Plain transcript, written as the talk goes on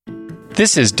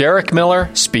This is Derek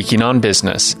Miller speaking on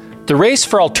business. The race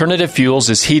for alternative fuels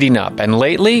is heating up, and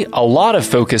lately, a lot of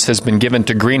focus has been given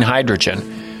to green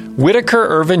hydrogen. Whitaker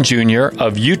Irvin Jr.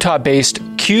 of Utah-based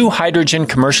Q Hydrogen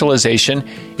Commercialization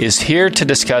is here to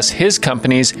discuss his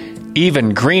company's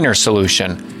even greener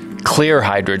solution, clear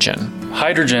hydrogen.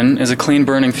 Hydrogen is a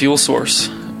clean-burning fuel source.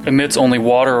 Emits only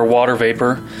water or water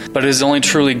vapor, but it is only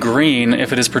truly green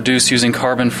if it is produced using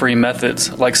carbon-free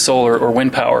methods like solar or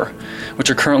wind power, which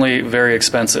are currently very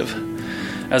expensive.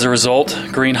 As a result,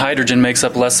 green hydrogen makes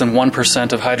up less than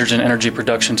 1% of hydrogen energy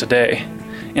production today.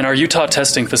 In our Utah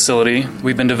testing facility,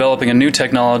 we've been developing a new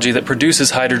technology that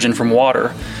produces hydrogen from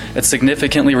water at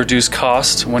significantly reduced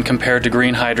cost when compared to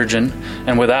green hydrogen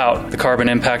and without the carbon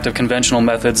impact of conventional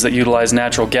methods that utilize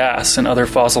natural gas and other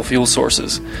fossil fuel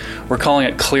sources. We're calling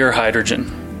it clear hydrogen.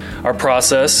 Our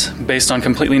process, based on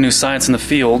completely new science in the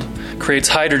field, creates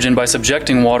hydrogen by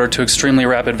subjecting water to extremely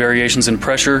rapid variations in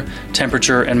pressure,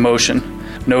 temperature, and motion.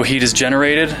 No heat is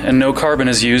generated and no carbon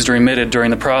is used or emitted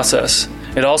during the process.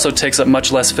 It also takes up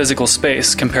much less physical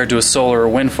space compared to a solar or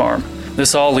wind farm.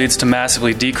 This all leads to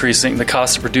massively decreasing the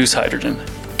cost to produce hydrogen.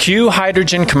 Q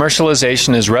Hydrogen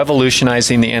Commercialization is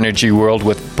revolutionizing the energy world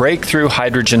with breakthrough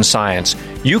hydrogen science.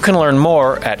 You can learn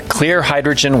more at Clear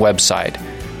Hydrogen website.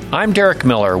 I'm Derek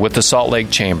Miller with the Salt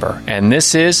Lake Chamber, and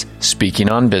this is Speaking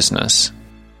on Business.